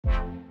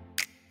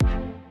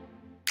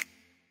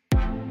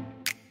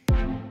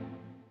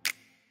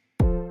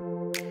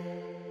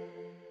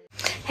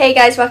Hey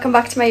guys, welcome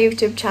back to my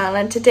YouTube channel,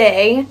 and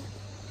today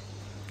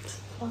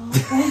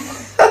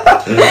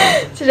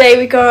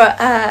we got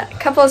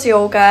couples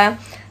yoga,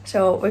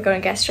 so we're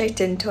going to get straight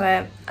into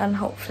it and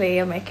hopefully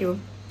it'll make you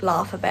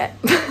laugh a bit.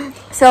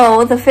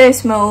 So the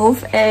first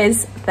move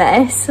is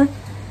this,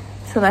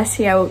 so let's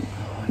see how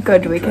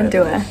good we can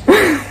do it.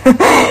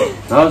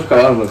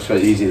 That looks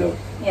quite easy though.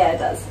 Yeah, it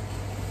does.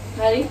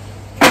 Ready?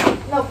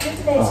 No, put it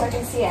today so I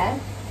can see it.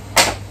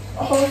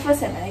 Hold for a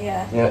minute,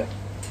 yeah. Yeah.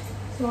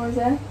 So what is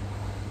it?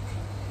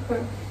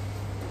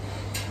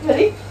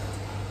 Ready?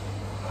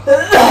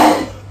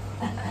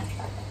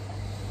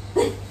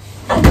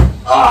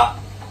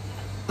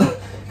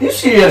 You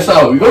see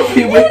yourself, you got to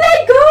be with.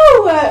 Let go!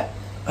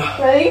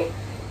 Ready?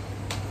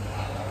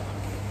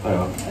 Hang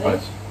on,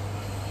 right.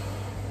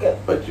 Go.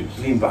 Right, you just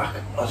lean back.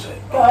 That's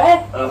it. Got it?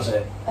 That's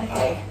it.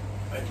 Okay.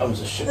 Right, that was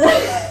a shit.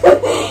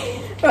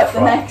 Right,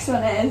 the next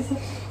one is.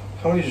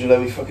 How many did you let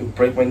me fucking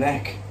break my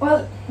neck?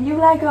 Well, you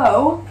let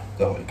go.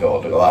 Oh my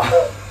god, look at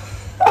that.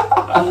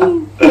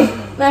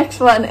 Next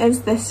one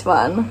is this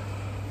one.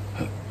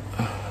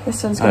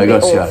 This one's I going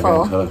to be gotta see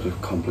awful. how to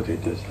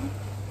complicate this.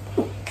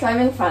 So I'm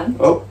in front.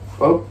 Oh,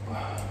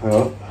 hang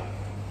on.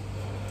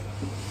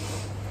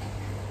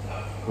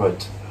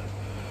 Right.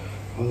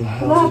 What the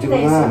hell Well, is he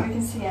doing so that? we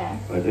can see it.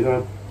 Right,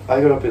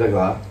 I gotta be like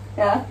that.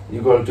 Yeah?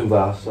 You gotta do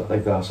that,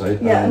 like that side.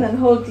 Yeah, and then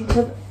hold each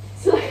other.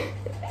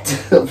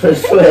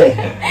 This way. I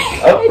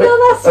know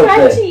that's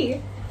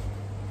stretchy.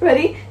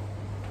 Ready?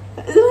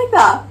 Is it like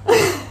that?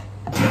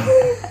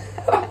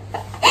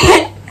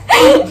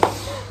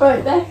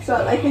 Right, next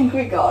one. I think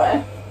we got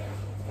it.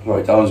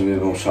 Right, that one's a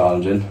bit more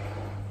challenging.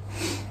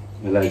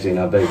 My legs ain't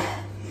that big.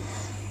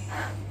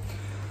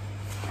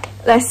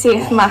 Let's see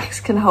if Max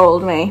can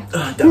hold me.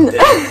 Damn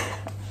it.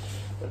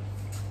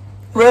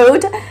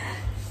 Rude.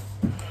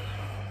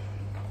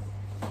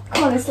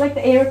 Come on, it's like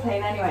the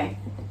aeroplane anyway.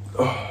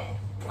 Oh,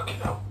 fucking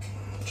hell.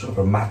 Should have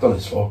put a mat on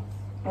this floor.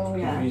 Oh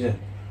yeah. Easy.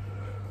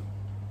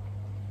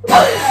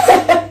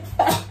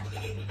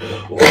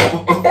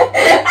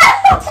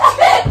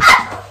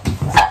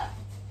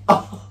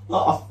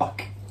 Oh,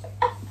 fuck.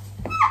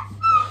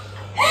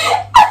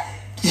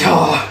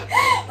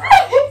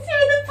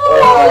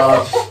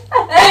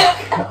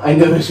 I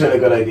knew this was a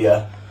good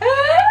idea.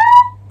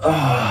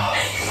 Oh,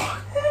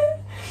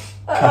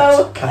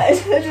 I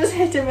just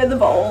hit him in the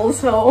balls,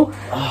 so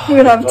we're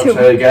gonna have two.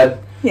 Try it again.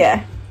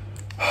 Yeah.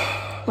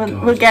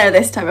 We'll get it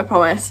this time, I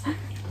promise.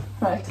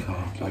 Right.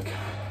 God, like,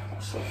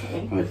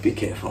 right, be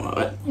careful now,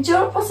 right? Do you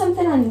want to put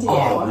something under you?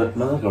 Oh,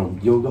 another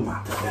yoga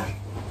mat again.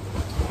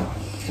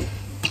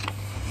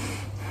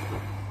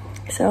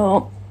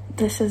 So,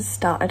 this has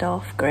started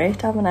off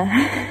great, haven't it?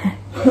 I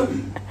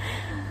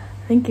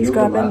think he's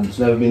Yoga grabbing. mat, it's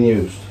never been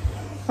used.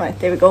 Right,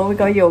 there we go. We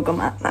got a yoga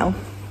mat now.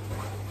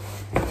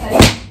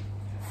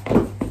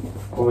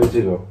 What way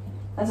to go?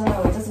 I don't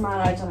know. It doesn't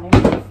matter. I don't know.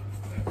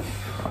 It's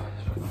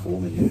fucking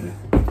warm in here.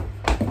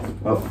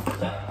 Oh,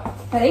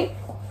 Ready?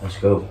 let's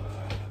go.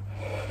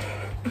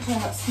 I'm trying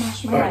not to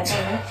smash my Right.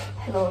 head on the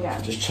pillow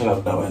again. Just chill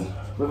out now, then.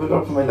 Where have I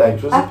got for my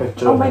legs? Where's the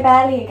picture On of my it?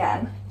 belly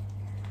again.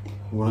 I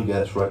want to get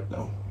this right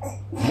now.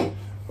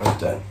 Right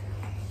there.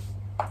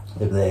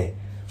 Live there.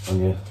 On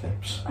your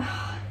hips.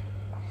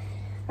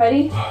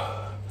 Ready?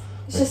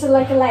 It's just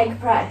like a leg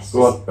press.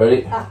 Go on,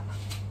 ready?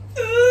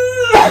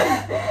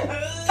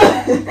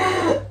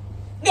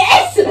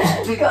 Yes!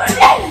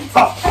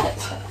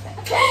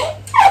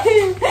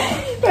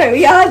 Right,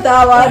 we had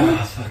that one.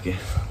 Fuck it.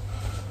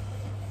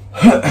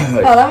 Oh,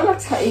 that one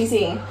looks quite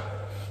easy.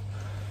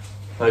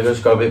 I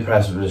just gotta be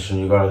press position,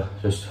 you gotta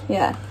just...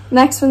 Yeah.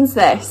 Next one's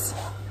this.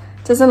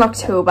 Doesn't look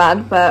too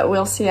bad, but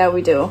we'll see how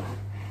we do.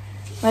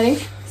 Ready?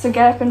 So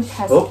get up in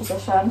press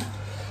position.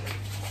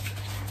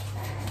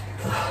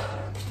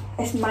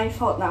 It's my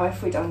fault now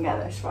if we don't get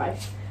this right.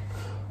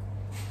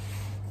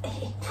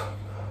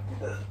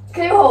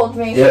 Can you hold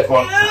me? Yeah, come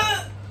on.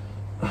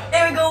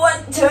 Here we go,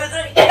 1, 2, 3.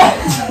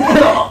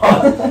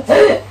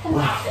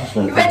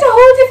 You meant to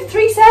hold it for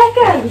 3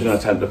 seconds. There's no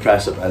time to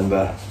press it then,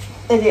 but...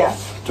 Idiot.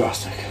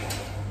 Drastic.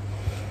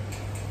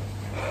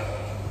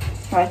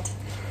 Right.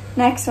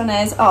 Next one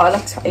is, oh, it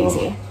looks quite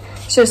easy.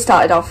 Should have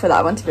started off with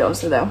that one, to be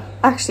honest with you.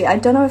 Actually, I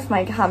don't know if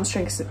my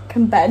hamstrings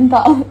can bend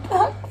that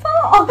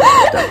far.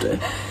 That's it.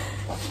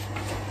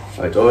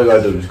 Right, all I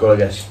gotta do is go, I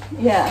guess.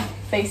 Yeah,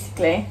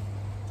 basically.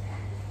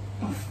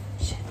 Oh,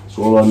 shit. It's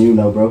all on you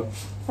now, bro.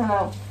 I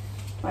know.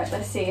 Right,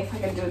 let's see if I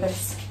can do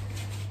this.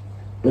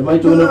 Am I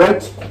doing it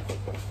right?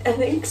 I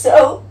think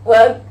so.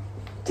 1,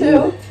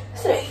 2,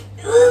 3.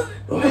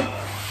 Oh,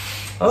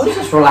 it's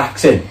just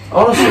relaxing.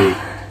 Honestly.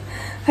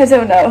 I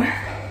don't know.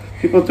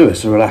 People do it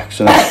to relax.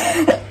 So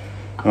oh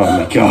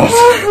my god.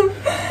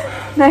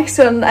 Next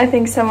one, I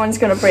think someone's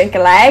going to break a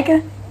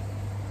leg.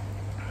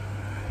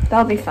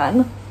 That'll be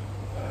fun.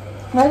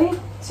 Ready?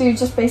 So you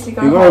just basically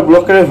go. You're gonna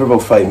look at it for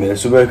about 5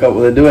 minutes to work out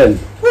what they're doing.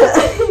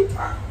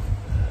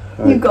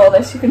 You got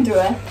this, you can do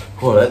it.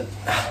 Hold it.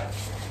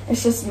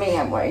 It's just me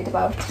I'm worried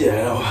about. Yeah,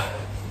 I know.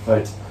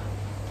 Right.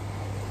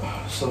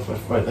 Stuff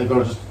right, I've got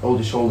to just hold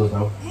your shoulders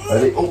now.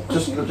 Ready? Oh,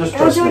 just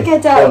trust do me. I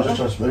get down? Go on, just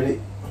trust me.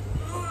 Ready?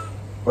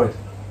 Right.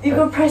 You're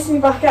going to press me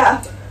back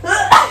up.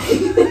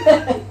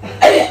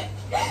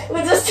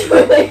 We'll just do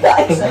it like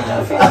that.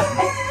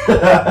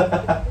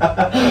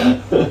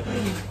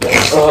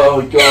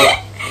 Oh god.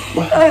 I'm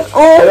Let's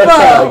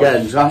try awful.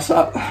 again. That's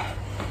that.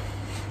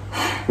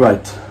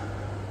 Right.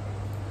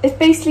 It's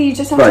basically you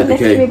just have to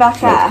lift me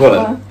back up. Go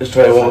on. Let's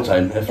try it one more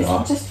time. If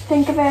not, just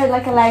think of it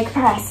like a leg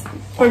press.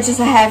 Or just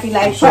a heavy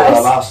leg saw that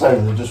press. last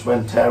time. It just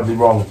went terribly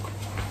wrong.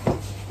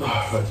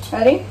 Right.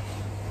 Ready?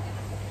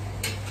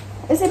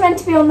 Is it meant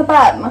to be on the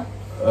bum?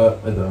 I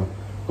don't know.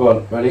 Go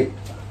on. Ready?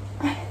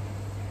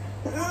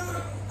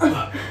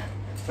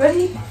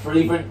 Ready?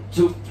 3, 2,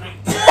 3.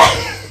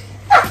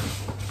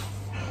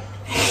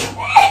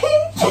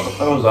 That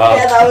was hard.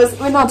 Yeah, that was.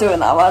 We're not doing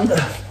that one.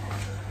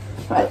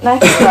 Right,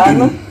 next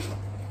one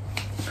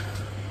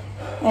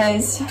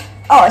is.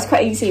 Oh, it's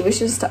quite easy. We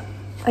should start.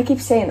 I keep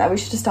saying that we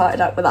should have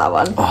started out with that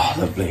one. Oh,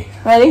 lovely.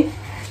 Ready?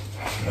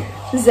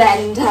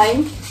 Zen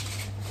time.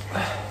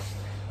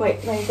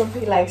 Wait, now you go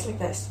put your legs like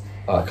this.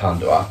 Oh, I can't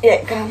do that.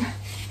 Yeah, come.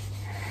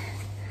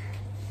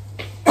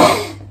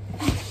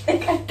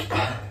 Okay,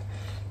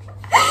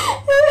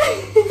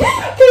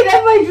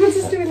 never mind. We'll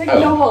just do it like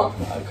normal.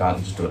 I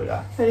can't just do it like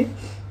that. Ready?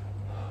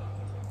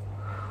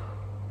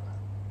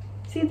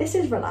 See, this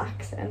is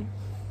relaxing.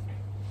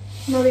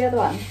 No, the other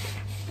one.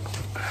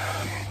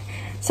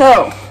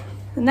 So,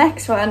 the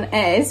next one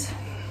is...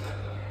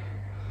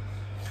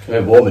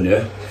 It's warm in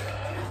here.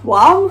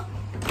 Wow.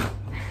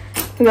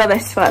 We got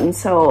this one,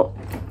 so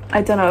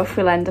I don't know if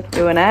we'll end up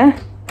doing it.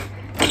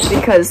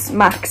 Because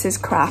Max is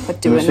crap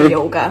at doing the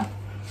yoga.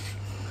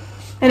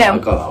 I know. I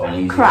got that one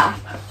easy. Crap.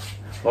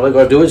 All I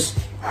gotta do is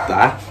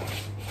that.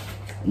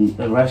 And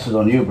the rest is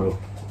on you, bro.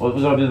 What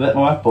was I doing a bit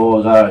more?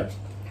 Balls, alright.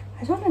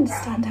 I don't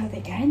understand how they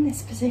get in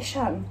this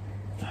position.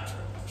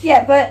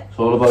 Yeah, but... It's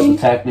all about the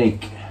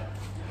technique.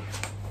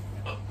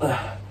 I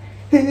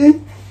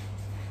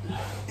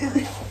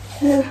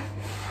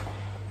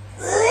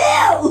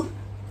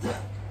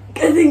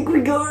think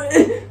we got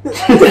it.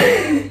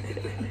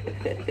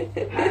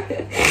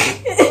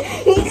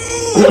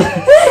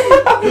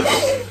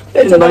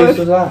 How nice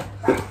was that?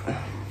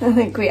 I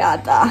think we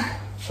had that.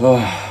 Oh,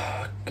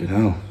 good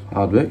hell.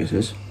 Hard work it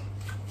is.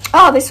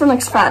 Oh, this one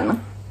looks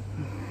fun.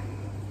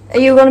 Are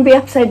you going to be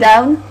upside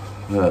down?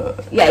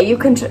 Yeah, you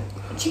can...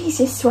 Jeez,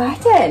 you're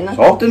sweating.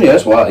 Soft in here,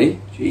 sweaty.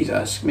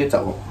 Jesus, give me a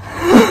towel.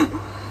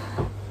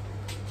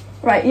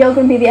 Right, you're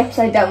going to be the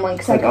upside down one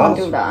because I can't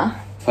do that.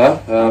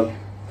 Huh?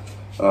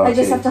 I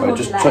just have to hold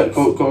just your try, legs.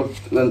 go,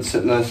 then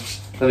sit there.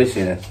 Let me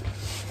see it.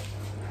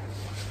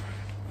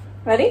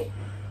 Ready?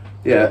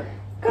 Yeah.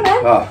 Go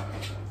on. Ah.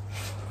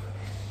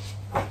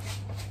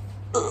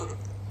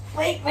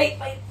 Wait.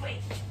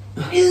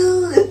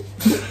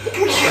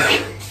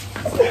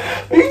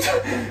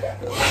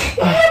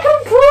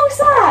 Come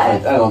closer.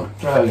 Right, hang on,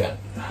 try again.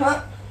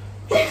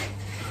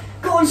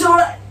 Go on,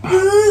 Zora.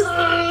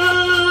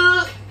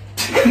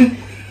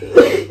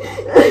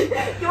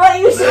 Why are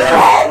you so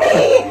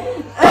heavy?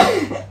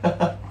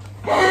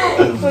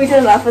 We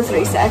did that for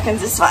 3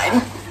 seconds, it's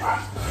fine.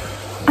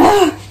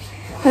 I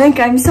think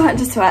I'm starting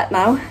to sweat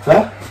now.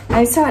 Huh?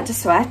 I'm starting to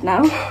sweat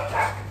now.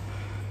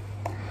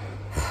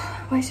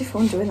 Why is your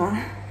phone doing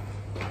that?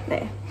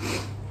 There.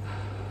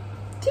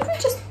 Did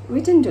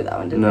we didn't do that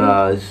one, did we?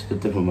 No, it's a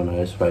different one,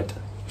 it's right.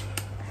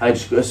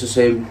 It's the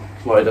same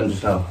what I done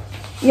just now.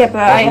 Yeah, but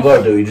What you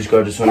gotta do, you just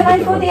gotta do something Can I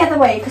go different. the other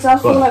way? Because I'll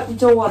fall out the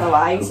door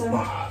otherwise.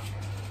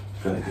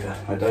 Good idea.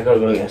 Right, I gotta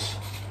go like this.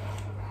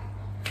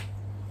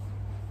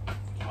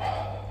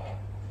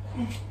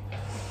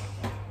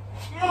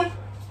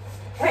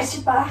 Where's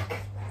your back?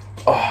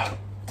 Oh,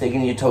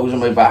 taking your toes on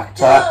my back.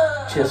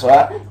 Cheers for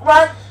that.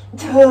 1,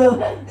 2, 3.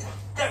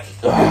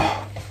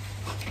 Oh,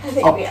 I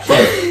think we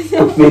shit.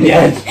 Took me in the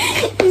head.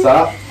 What's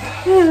that?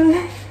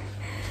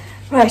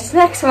 Right,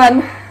 next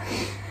one.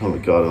 Oh my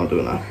god, I'm not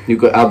doing that.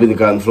 I'll be the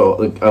guy on the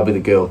floor. I'll be the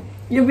girl.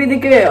 You'll be the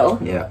girl.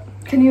 Yeah.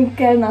 Can you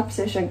get in that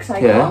position? Because I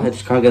Yeah, can't. I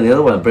just can't get in the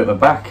other one. I break my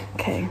back.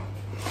 Okay.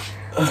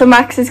 So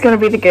Max is going to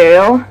be the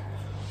girl,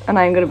 and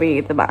I'm going to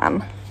be the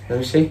man. Let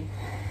me see.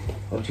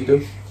 What do you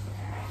do?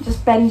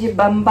 Just bend your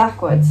bum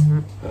backwards.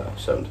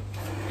 Sound.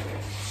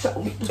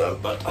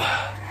 Sound bad.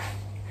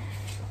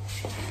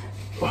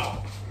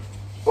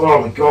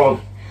 Oh my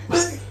god.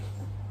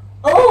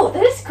 Oh,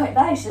 this is quite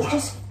nice. It's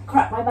just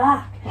crack my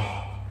back.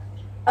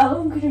 How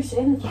long could you stay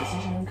in this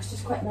position? Because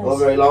it's quite nice. Not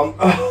very long.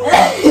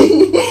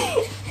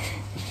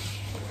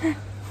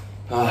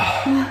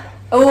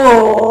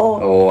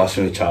 Oh, that's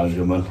really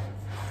challenging, man.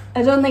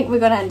 I don't think we're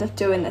going to end up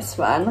doing this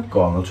one.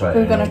 Go on, I'll try it.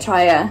 We're going to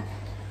try it.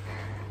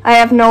 I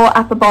have no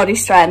upper body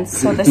strength,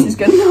 so this is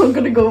not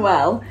going to go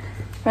well.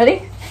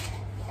 Ready?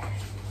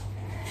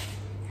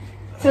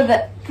 So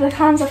the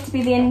hands have to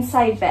be the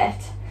inside bit.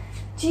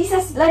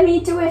 Jesus, let me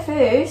do it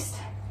first.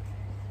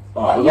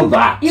 Oh, look at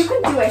that. You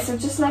can do it, so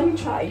just let me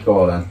try.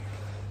 Go on then.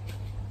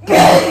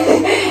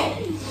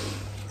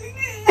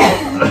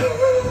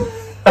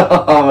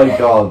 Oh my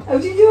god. How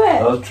do you do it?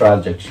 That was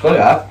tragic. Just go like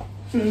that.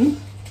 Hmm.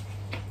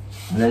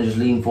 And then just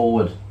lean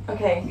forward.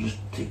 Okay. Just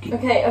take it.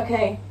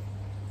 Okay.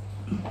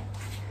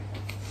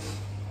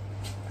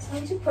 So how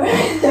do you put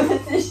it in the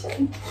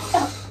position?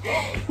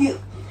 You.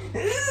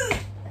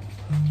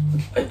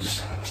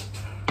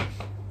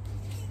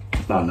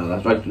 No,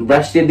 that's right.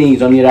 Rest your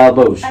knees on your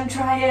elbows. I'm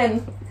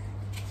trying.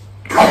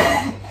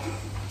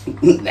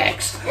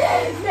 Next.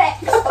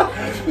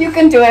 You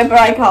can do it, but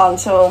I can't,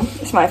 so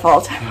it's my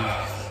fault.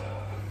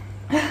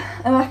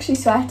 I'm actually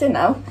sweating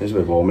now. It's a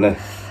bit warm, isn't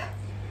it?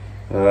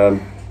 I'll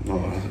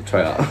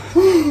try that.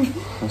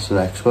 That's the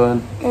next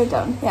one. Go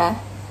down, yeah.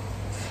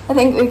 I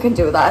think we can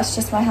do that. It's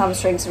just my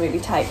hamstrings are really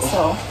tight,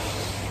 so.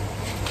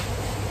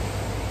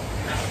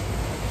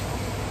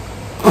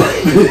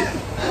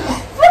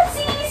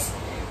 Whoopsies!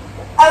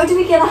 How do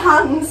we get our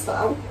hands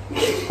now?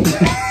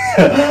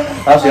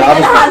 Actually, I'll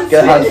just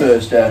get hands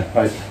first, yeah.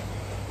 Right.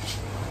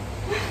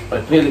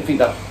 Right, peel your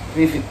feet up.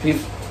 Peel your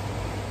feet.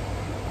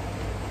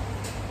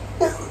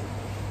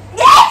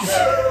 Yes!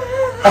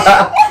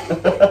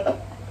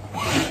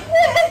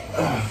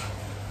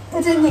 I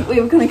didn't think we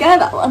were going to get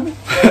that one.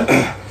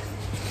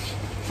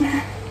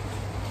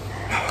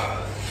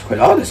 It's quite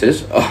hard, this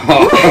is.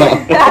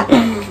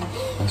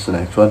 That's the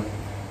next one.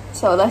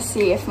 So let's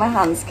see if my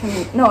hands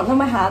can... No, not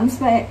my hands.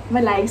 My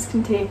legs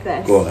can take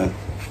this. Go on then.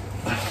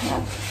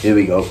 Yeah. Here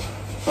we go.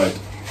 Right.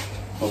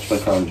 Watch my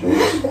crown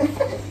jewels.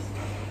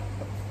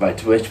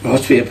 Right, which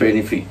must be a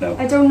pretty feet now.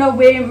 I don't know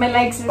where my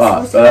legs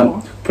are supposed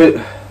to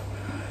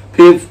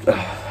go.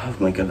 Oh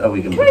my god, are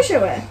we going to... Can I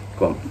show it?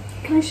 Go on.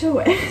 Can I show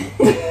it?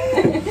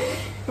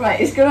 Right,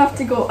 it's going to have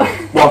to go...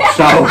 Watch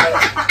out.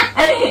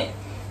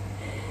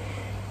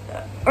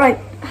 Right,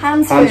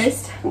 hands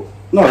first.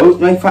 No,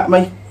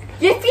 my...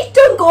 Your feet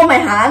don't go on my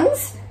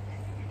hands.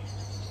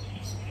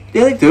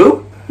 Yeah, they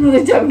do. No,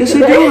 they don't. Yes, they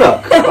do,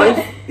 look.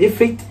 Right, your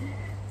feet...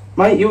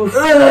 Mate, you...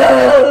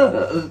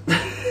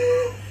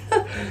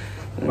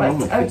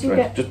 Right, how do you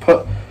get... Just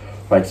put...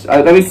 Right,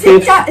 let me...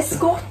 Sit down,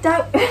 squat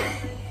down.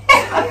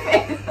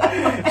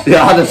 See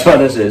how hardest one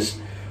this is.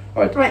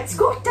 Right,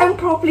 squat down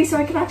properly so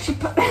I can actually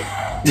put...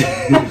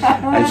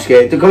 I'm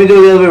scared. Can we do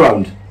it the other way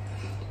around?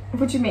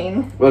 What do you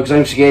mean? Well, because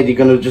I'm scared you're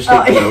going to just,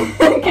 like, you know...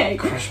 Okay.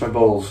 Crush my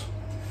balls.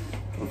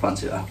 I don't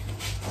fancy that.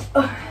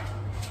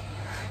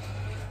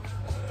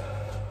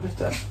 Right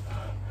then.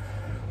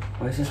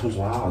 Why is this one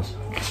so hard?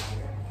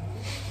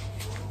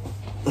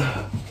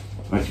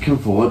 Right, come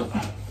forward.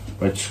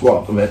 Right,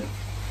 squat a bit.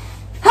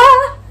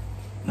 Ha!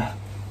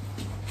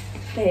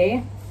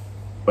 Okay.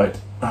 Right.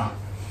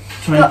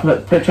 Try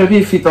and put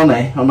your feet on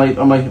there, on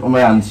my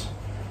hands.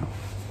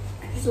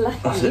 It's lucky.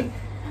 That's it.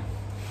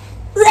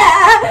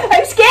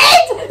 I'm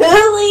scared!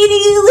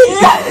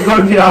 You got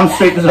to be your arms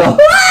straight as well. Wow!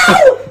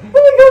 Oh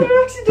my god,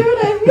 we're actually doing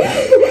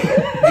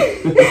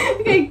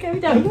it. Okay, go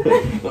down.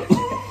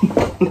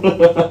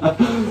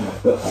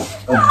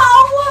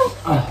 Oh!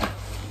 I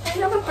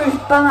have a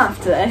bruised bum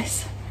after this.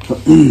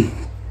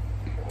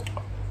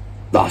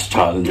 That's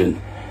challenging.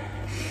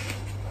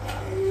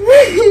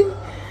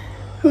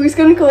 Who's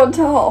gonna go on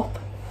top?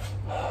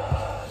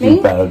 Me?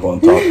 You better go on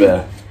top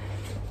there.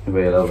 You'll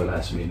be a little bit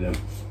less than me then.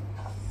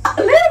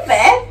 A little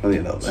bit? Only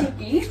a little bit.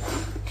 Cheeky.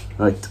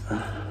 Right.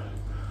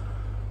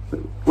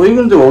 What are you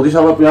going to do? Hold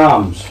yourself up your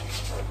arms.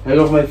 I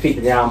go for my feet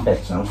in the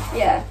armpits now.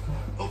 Yeah.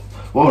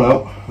 Whoa,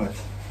 no. Right.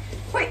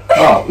 Wait.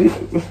 Oh.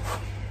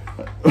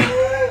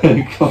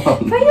 Come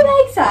on. Where your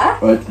legs are?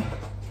 Right.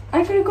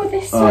 I'm gonna go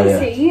this Oh, way, yeah.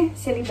 see?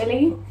 Silly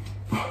Billy.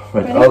 Right.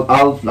 Ready?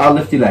 I'll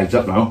lift your legs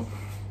up now.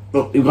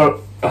 Look, you've got.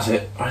 That's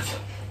it. Right.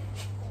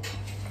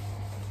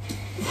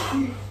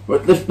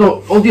 Right. Lift.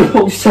 No. Hold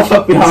yourself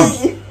up your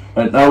arms.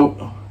 Right now.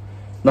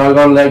 Now I'm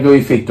gonna let go of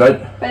your feet.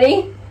 Right.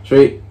 Ready?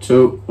 3,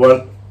 2,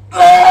 1.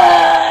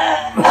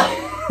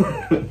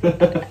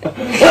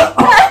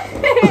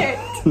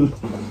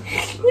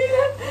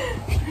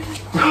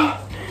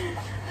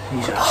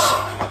 Jesus.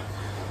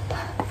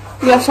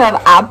 You have to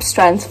have ab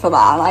strength for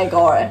that, and I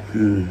got it.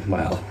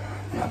 Well,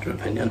 matter of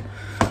opinion.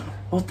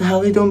 What the hell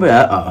are they doing by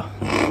that? Oh,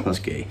 that's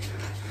gay.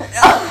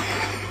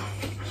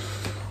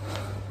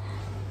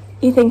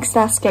 He thinks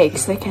that's gay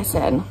because they're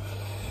kissing.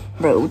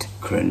 Rude.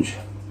 Cringe.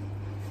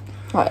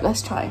 Right,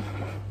 let's try.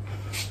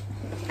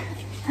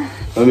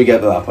 When we get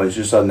to that point,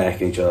 just start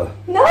necking each other.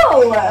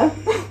 No!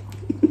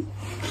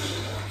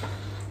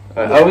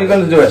 Right, how are we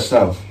going to do this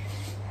now?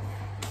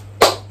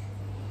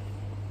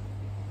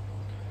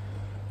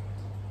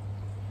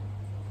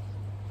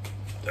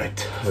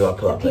 Right, we got to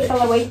pull up there.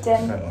 People are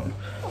waiting. Hang on.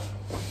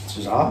 This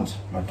is hard.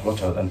 Right,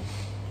 watch out then.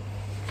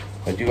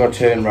 Right, you got to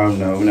turn round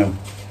now,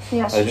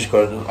 Yes. I just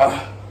got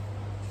to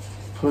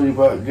pull you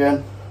back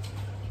again.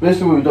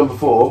 Basically what we've done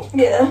before.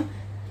 Yeah.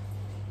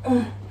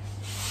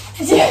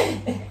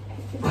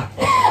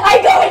 I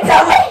got it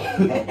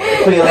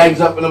down! Put your legs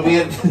up and I'll be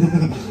it.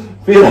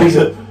 Put your legs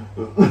up.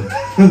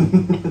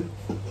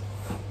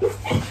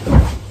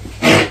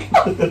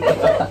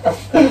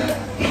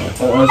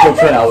 Let's go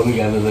try that one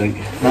again, I think.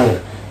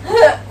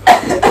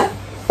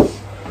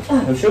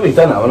 I'm sure we've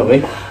done that one,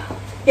 haven't we?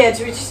 Yeah,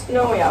 do we just...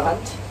 No, we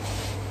haven't.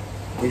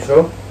 You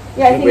sure?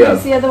 Yeah, I think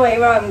it's the other way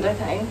around, I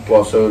think.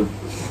 Well, so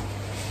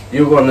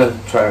you go on the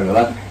triangle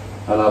then,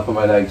 and I'll put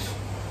my legs.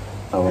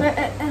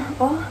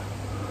 What?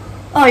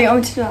 Oh, you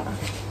want me to do that?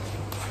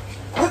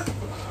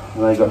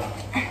 And I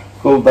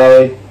go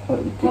belly,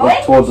 go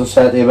towards the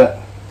settee a bit.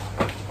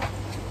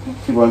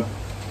 Keep going.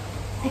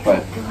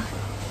 Right.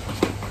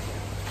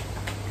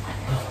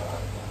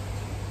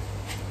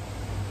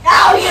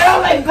 Ow, you're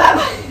on my bum!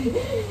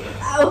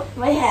 Ow,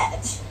 my head.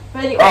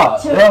 Ready?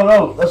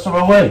 No, that's the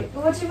wrong way.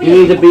 What do you You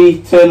mean? need to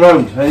be turned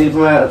round. I need to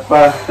put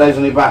my legs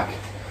on your back.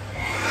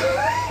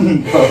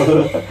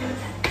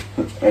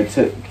 Right,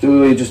 do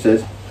what you just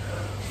did.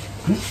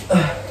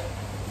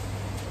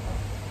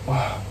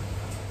 Oh,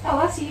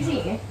 that's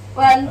easy.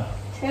 1,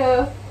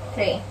 2,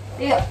 3.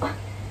 Yeah.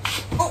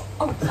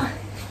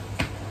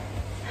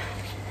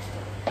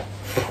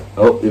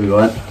 Oh, here we go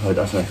then. Right,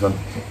 that's the next one.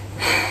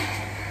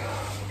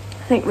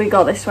 I think we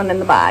got this one in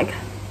the bag.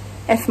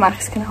 If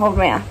Max can hold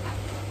me up.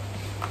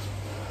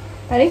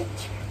 Ready?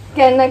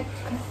 Get in the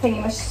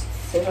thingy must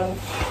sit on.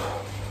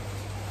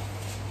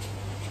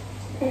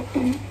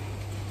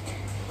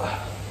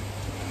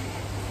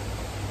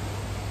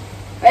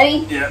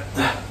 Ready? Yeah.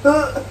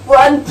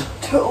 1,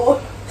 2,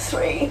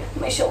 3.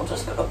 My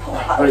shoulder's gonna pull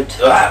out. Right.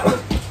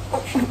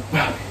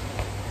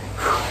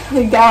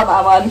 We got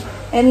that one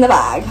in the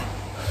bag.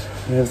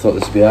 I never thought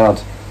this would be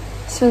hard.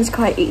 This one's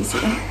quite easy,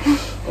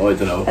 Oh, I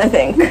don't know. I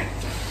think.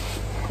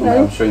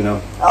 I'm string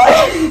now.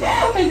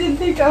 Oh, I didn't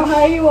think how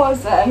high he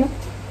was then.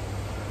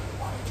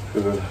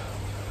 Good.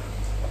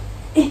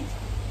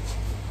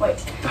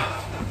 Wait.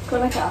 Go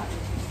like that.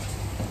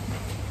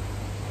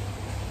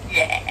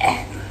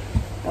 Yeah.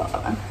 Got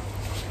that one.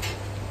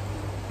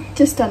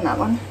 Just done that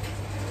one.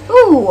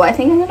 Ooh, I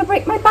think I'm going to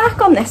break my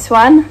back on this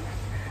one.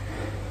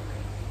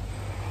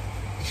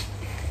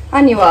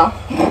 And you are.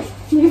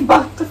 You're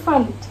back to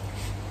front.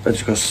 I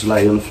just got to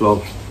slide on the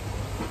floor.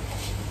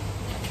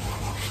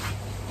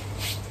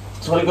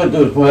 So what you got to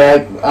do is put your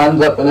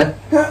hands up in it.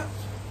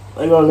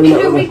 I got You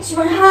can reach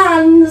my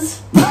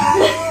hands. Ow!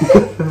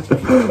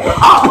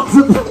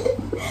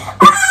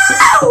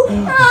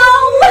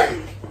 Ow!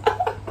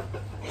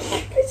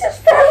 I just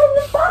fell on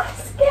the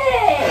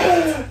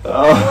basket.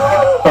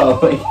 Oh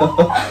my god.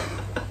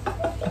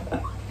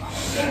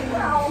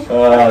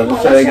 Ow.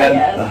 Just try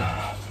again.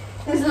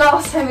 This is the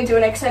last time we're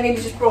doing it because I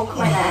nearly just broke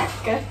my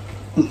neck.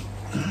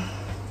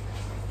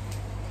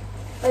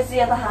 Where's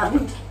the other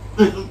hand?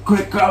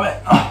 Quick, grab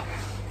it.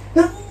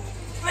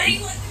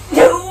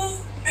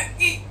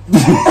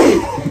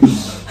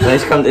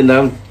 Nice counting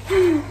down.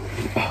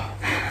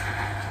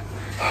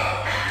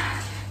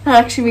 That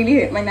actually really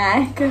hurt my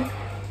neck.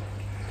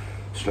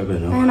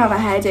 Struggling I'm now. gonna have a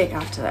headache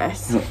after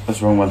this. No, that's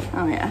the wrong one.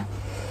 Oh yeah.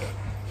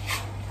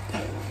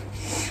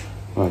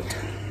 Right.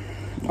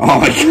 Oh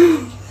my god.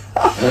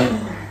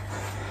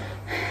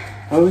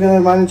 How are we going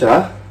to manage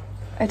that?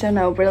 I don't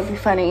know, but it'll be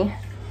funny.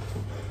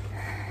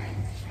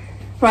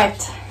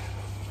 Right.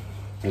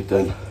 Right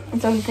then. I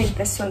don't think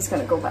this one's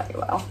gonna go very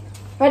well.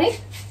 Ready?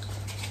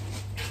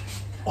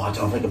 Oh, I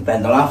don't know if I can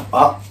bend enough.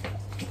 Oh.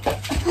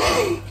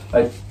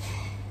 Right.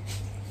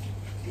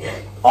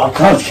 Oh, I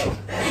can't.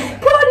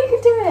 Come on, you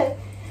can do it.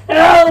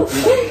 No.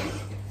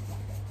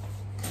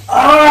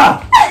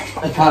 Ah!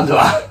 I can't do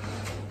that.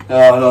 No,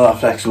 I'm not that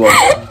flexible.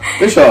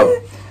 Bishop.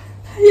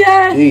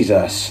 Yeah.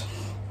 Jesus.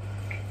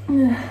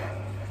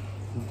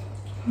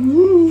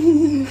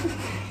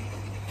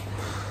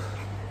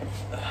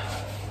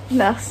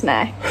 That's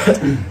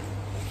next.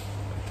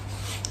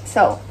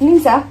 So,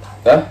 knees up.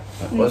 Yeah?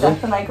 Knees Was up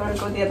it? and I gotta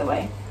go the other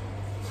way.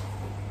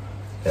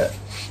 Yeah.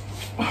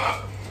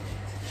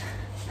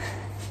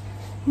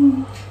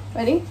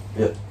 Ready?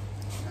 Yeah.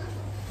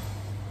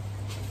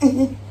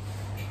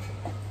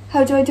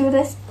 How do I do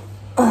this?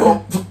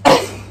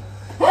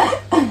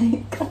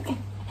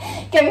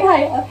 Get me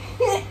higher.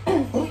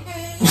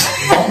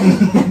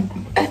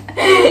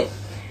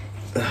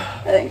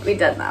 I think we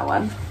done that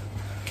one.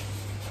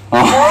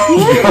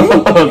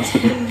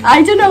 Oh,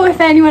 I don't know if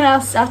anyone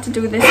else had to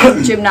do this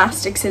in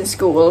gymnastics in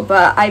school,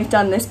 but I've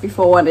done this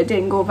before and it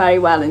didn't go very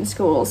well in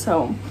school,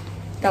 so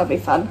that'll be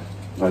fun.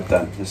 right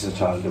then, this is a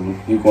challenge.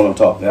 You go on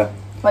top, yeah?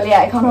 Well,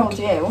 yeah, I can't hold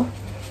you.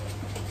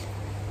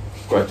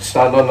 Right,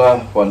 stand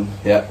on one,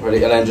 yeah,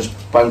 ready, and then just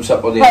bounce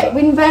up on the Right, other.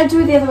 we better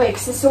do it the other way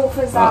because the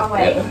sofa's that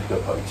way. Yeah,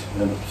 good point.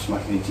 And then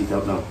smacking your teeth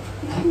out now.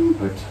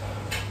 Right.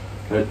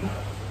 Right.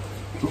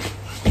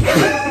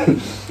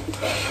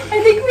 I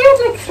think we had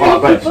like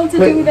three people to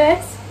do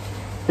this.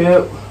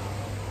 Yeah.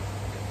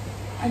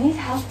 I need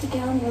help to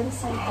get on the other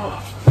side though.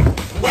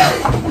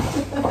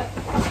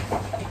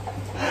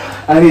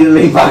 I need to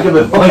lean back a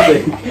bit more, I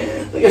think.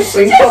 Like a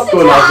swing top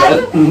going on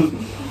there.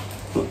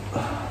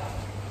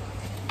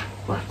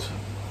 Right.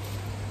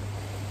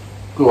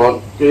 Go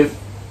on, give.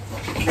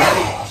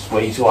 That's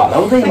way too hard. I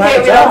don't think Okay,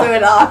 we're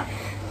not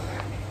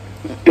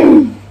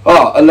doing that.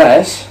 Oh,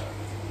 unless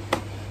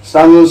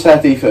stand on the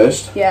settee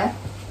first. Yeah.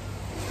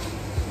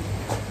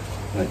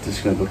 Right, this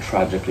is going to go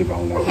tragically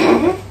wrong now.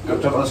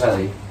 Go jump on the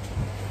settee.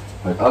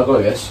 Right, I'll go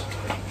like this.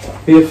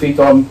 Put your feet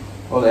on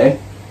there.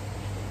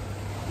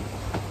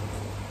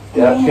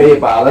 Yeah, get your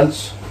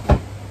balance.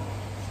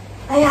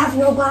 I have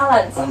no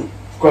balance.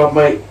 Grab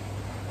my...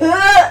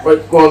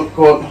 Right, go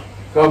on.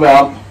 Grab my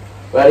arm.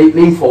 Ready,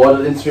 lean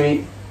forward in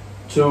 3,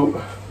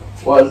 2,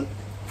 1.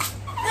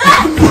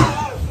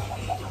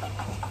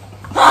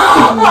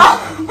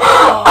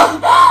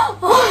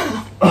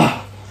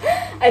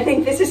 I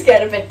think this is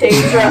getting a bit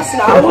dangerous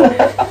now.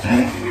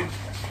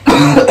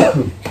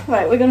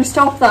 Right, we're going to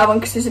stop that one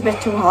because it's a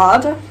bit too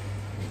hard.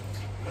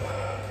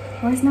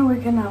 Where's no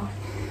wiggle now?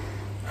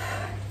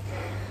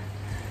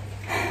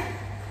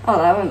 Oh,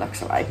 that one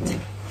looks alright.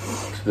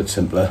 It's a bit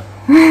simpler.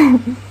 I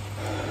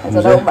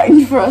don't know,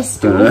 mind for us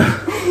too.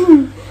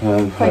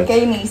 Right, get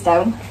your knees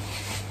down.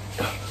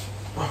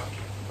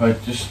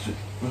 Right, just...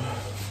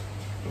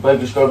 Babe,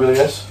 just go like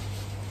this.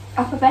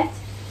 Up a bit?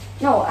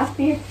 No, up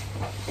here.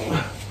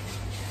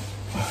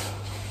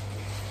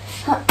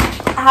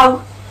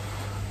 Ow.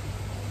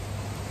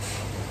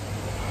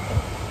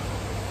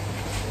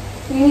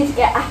 You need to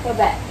get up a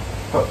bit.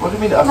 What do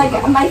you mean up like,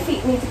 a bit? my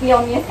feet need to be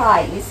on your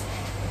thighs.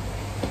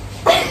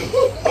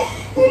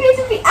 You need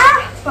to be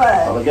up!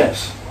 Well, I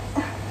guess.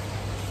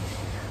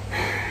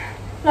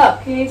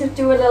 Look, you need to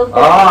do a little bit.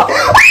 Ah!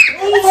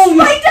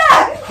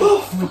 Spider!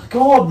 Oh my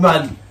god,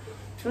 man!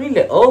 It's really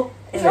little.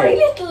 It's very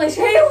little, it's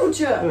huge.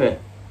 Yeah.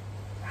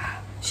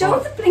 Show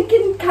the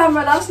blinking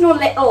camera, that's not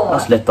little.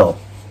 That's little.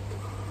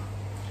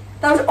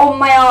 That was on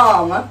my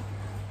arm.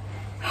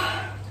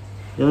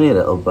 You're only a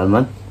little bun,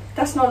 man.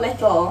 That's not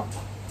little.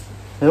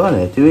 I don't want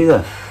it, do you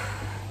either?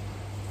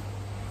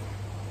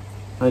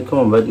 Right, come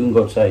on, bud, you can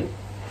go outside.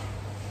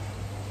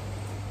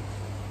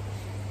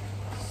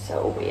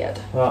 So weird.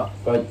 Ah,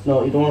 right,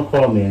 no, you don't want to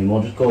crawl on me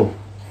anymore, just go.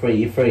 Free,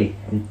 you're free.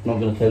 I'm not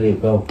going to tell you,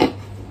 go.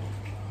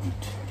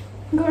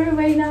 Go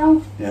away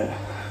now. Yeah.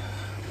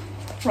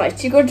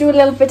 Right, you're going to do a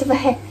little bit of a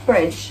hip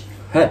bridge.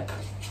 Hip?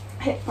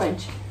 Hip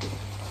bridge.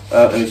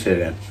 Let me see it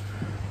again.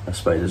 That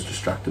spider's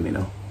distracted me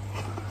now.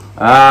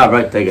 Ah,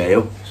 right, there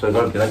you go. So I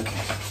got to be like...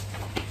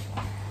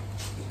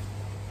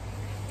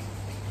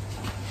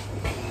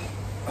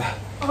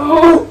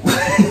 Oh!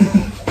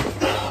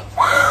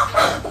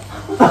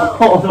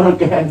 Hold on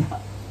again.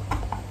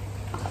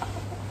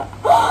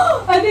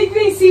 I think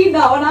we've seen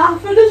that one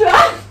happen as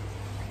well.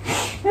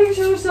 I'm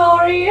so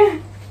sorry.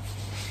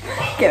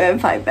 Give him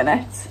 5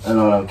 minutes. I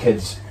know,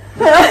 kids.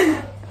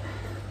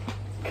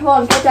 Come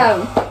on, get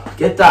down.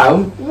 Get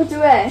down? We'll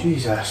do it.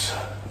 Jesus.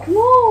 Come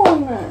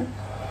on.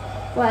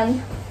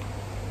 When?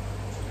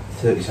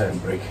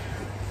 30-second break.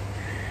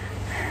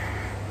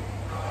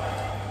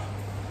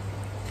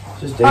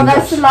 This is Oh,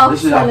 that's the last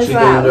This is one as actually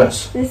well.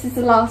 dangerous. This is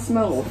the last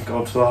move.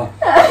 God, for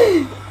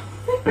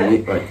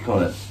Ready? Right, come on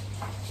then.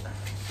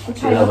 We'll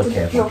Be a little bit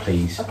careful,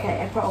 please.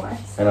 Okay, I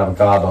promise. And have a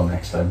guard on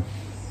next time.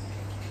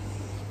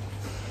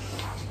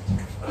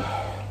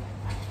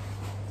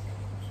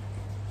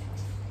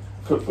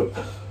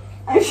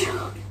 I'm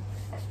sure.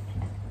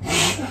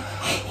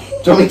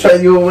 Do you want me to try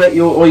what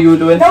you were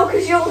doing? No,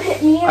 because you'll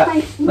hit me in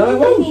my no, I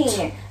won't.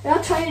 knee.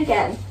 I'll try it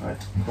again. Right,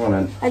 come on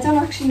then. I don't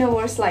actually know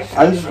what it's like.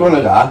 I'm just going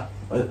to go.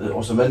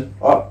 Or something.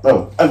 Oh,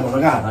 no, I'm going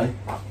to go, right?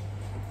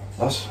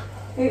 That's...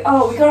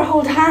 Oh, we gotta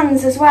hold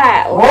hands as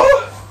well.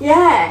 What?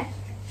 Yeah.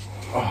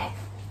 Oh.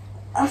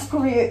 That's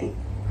probably...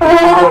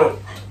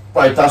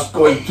 Right, that's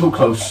going too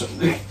close.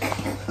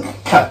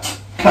 Cut.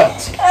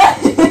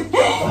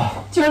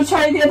 Do you want to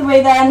try it the other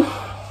way then?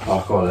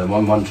 Oh, go on then,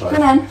 one try.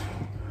 Come on.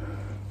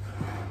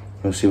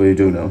 Let's see what you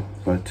do now.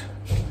 Right.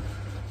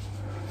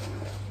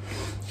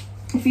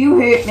 If you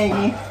hurt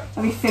me,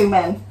 I'll be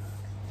fuming.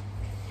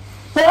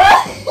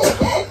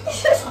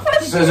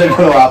 This isn't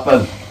going to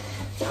happen.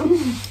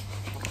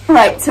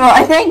 Right, so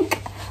I think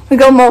we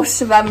got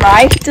most of them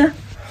right,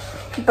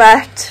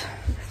 but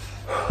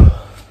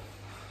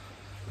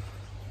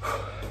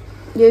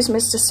use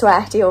Mr.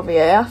 Sweaty over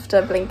here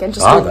after blinking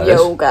just with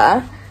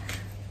yoga.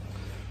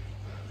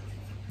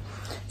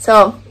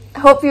 So, I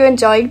hope you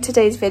enjoyed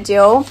today's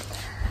video.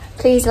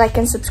 Please like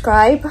and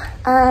subscribe,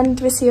 and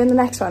we'll see you in the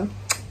next one.